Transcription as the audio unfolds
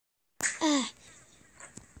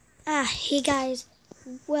Hey guys,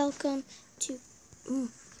 welcome to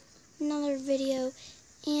another video,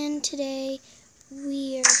 and today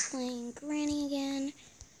we are playing Granny again.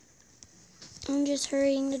 I'm just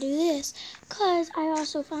hurrying to do this because I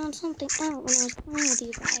also found something out when I was playing with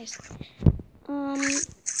you guys.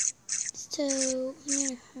 So I'm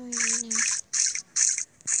gonna hurry right now.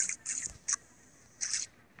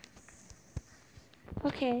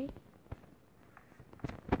 Okay.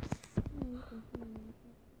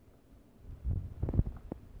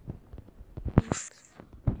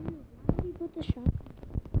 Dude, why did you put the shotgun?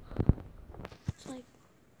 It's like,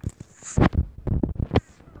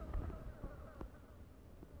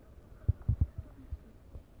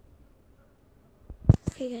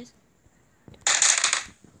 okay guys.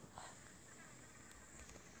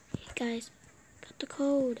 Hey guys, got the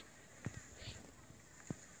code.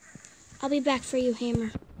 I'll be back for you,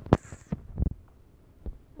 Hammer.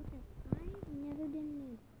 Okay, I've never been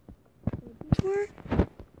in a before,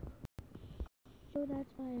 so that's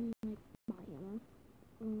why I'm like, my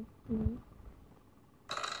Hammer.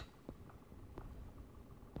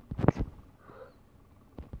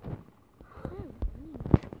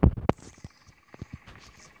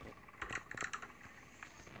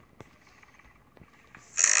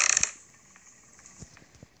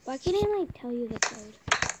 Why can't I like tell you the code?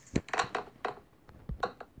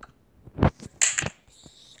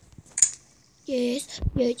 Yes.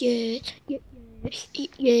 Okay. Okay,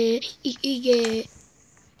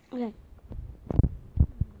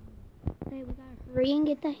 we gotta hurry and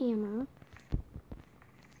get the hammer.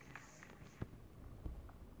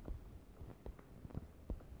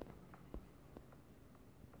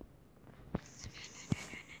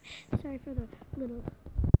 Sorry for the little.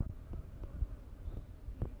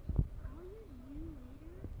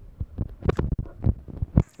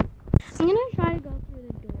 I'm gonna try to go through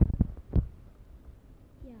the door.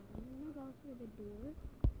 Yeah, I'm gonna go through the door.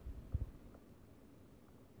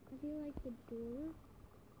 I feel like the door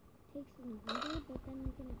takes longer, but then we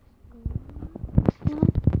can explore more.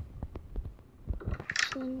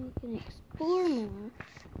 So then we can explore more.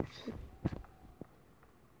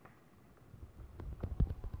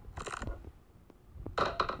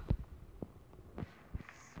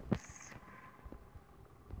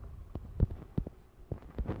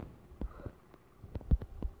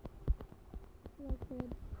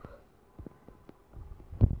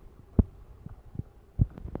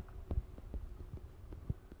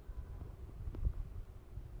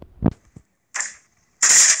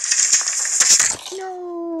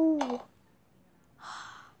 No!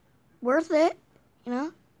 Worth it, you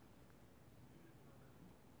know?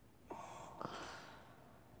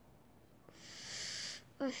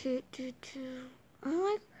 I hate to do. I'm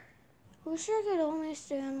like, wish I could only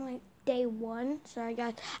stay on like day one. Sorry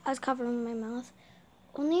guys, I was covering my mouth.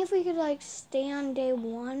 Only if we could like stay on day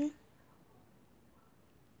one.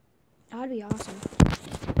 That would be awesome.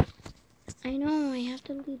 I know, I have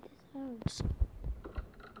to leave this house.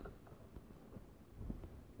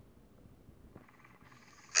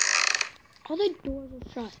 All the doors are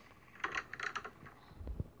shut.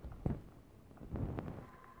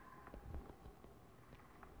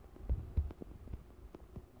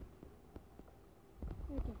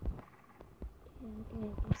 Okay.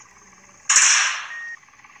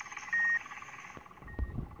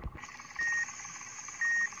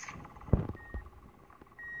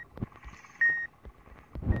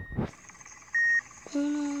 Oh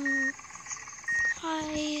no,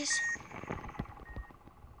 guys.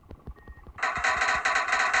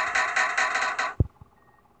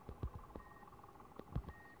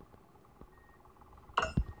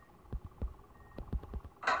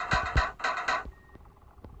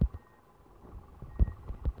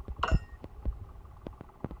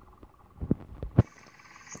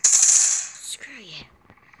 Screw you.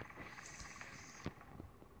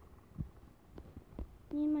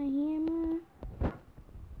 Need my hammer.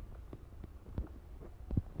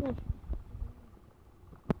 Look.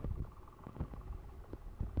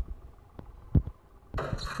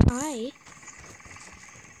 Hi.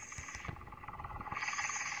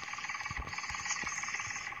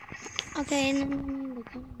 Okay, and then we need to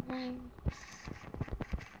come around.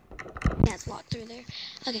 Yeah, it's locked through there.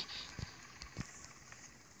 Okay.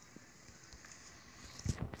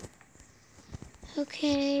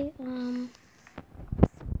 Okay,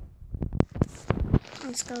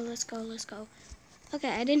 let's go. Okay,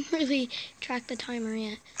 I didn't really track the timer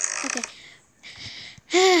yet. Okay.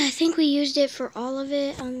 I think we used it for all of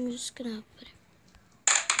it. I'm just gonna put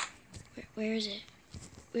it. Where is it?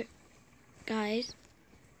 Guys?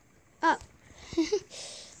 Oh.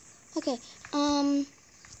 Okay,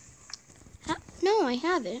 no, I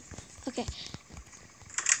haven't. Okay. I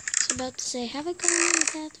was about to say, have it gone in the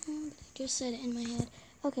bathroom, but I just said it in my head.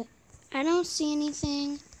 Okay. I don't see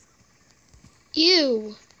anything.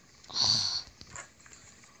 Ew. Oh.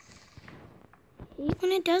 I hate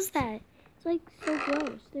when it does that. It's like so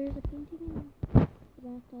gross. There's a painting in the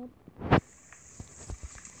bathtub.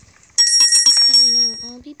 Yeah, I know.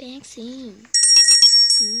 I'll be back soon.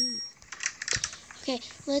 Okay,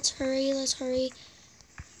 let's hurry.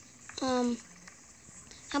 How about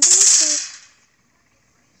I go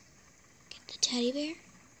get the teddy bear?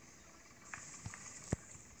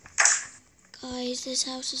 Guys, this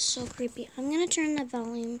house is so creepy. I'm gonna turn the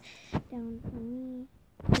volume down for me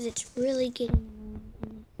because it's really getting annoying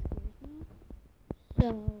and it scares me. So,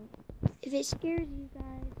 if it scares you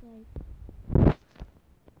guys, like,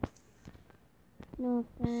 no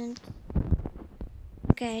offense.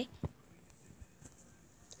 Okay.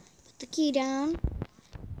 Put the key down.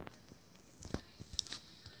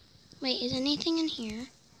 Wait, is anything in here?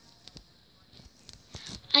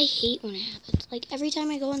 I hate when it happens. Like, every time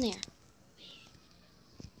I go in there.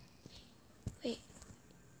 Wait.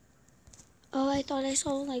 Oh, I thought I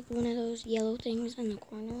saw, like, one of those yellow things in the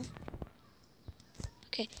corner.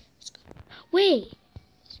 Okay, let's go. Wait!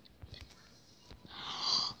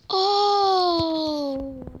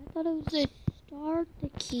 Oh! I thought it was to start the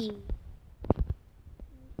key.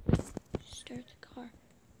 Start the car.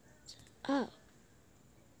 Oh.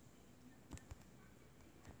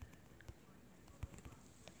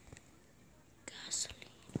 Gasoline.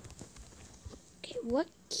 Okay, what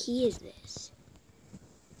key is this?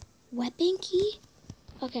 Weapon key?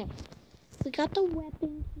 Okay. We got the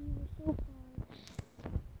weapon key. We're so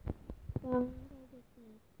far.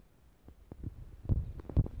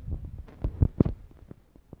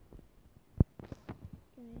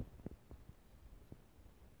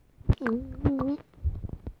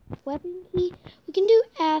 Weapon key we can do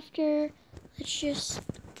after. Let's just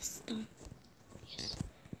put this down. Yes.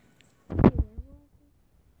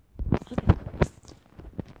 Okay.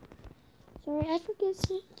 Sorry, I forget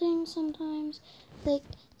things sometimes. Like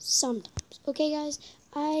sometimes. Okay, guys.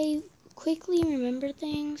 I quickly remember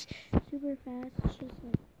things super fast. It's just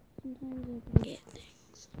like sometimes I forget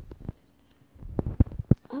things.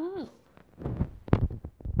 Oh.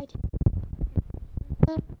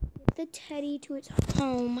 Get the teddy to its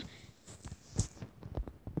home.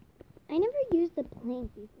 I never used the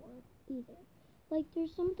plank before either. Like,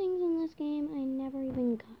 there's some things in this game I never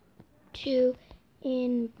even got to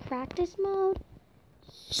in practice mode.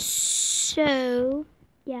 So,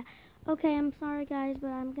 yeah. Okay, I'm sorry guys, but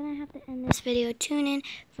I'm gonna have to end this video. Tune in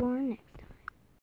for our next